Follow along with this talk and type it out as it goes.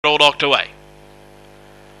all docked away.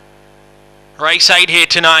 Race 8 here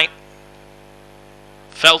tonight.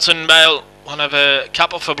 Felton Bale, one of a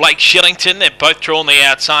couple for Blake Shillington. They're both drawn the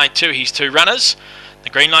outside too. He's two runners. The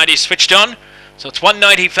green light is switched on. So it's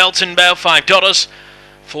 $1.90 Felton Bale, $5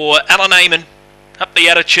 for Alan Amon. Up the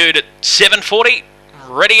attitude at $7.40.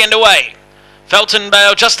 Ready and away. Felton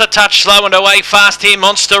Bale just a touch slow and away fast here,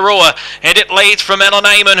 Monster Roar. And it leads from Alan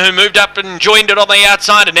Amon, who moved up and joined it on the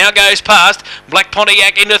outside and now goes past. Black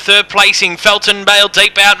Pontiac into third placing. Felton Bale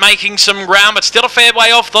deep out making some ground, but still a fair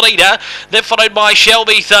way off the leader. They're followed by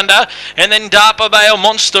Shelby Thunder and then Darper Bale,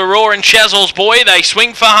 Monster Roar and Chazel's Boy. They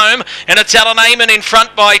swing for home and it's Alan Amon in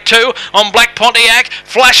front by 2 on Black Pontiac.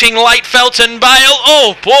 Flashing late Felton Bale.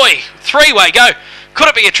 Oh boy, three-way go. Could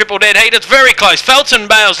it be a triple dead heat? It's very close. Felton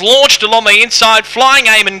Bale's launched along the inside. Flying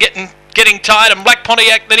Amon getting tired, and Black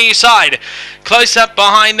Pontiac the near side. Close up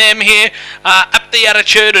behind them here. Up the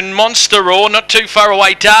attitude and Monster Roar. Not too far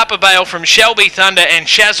away. Darper Bale from Shelby Thunder and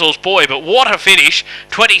Chazel's Boy. But what a finish.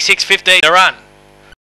 26.15 to run.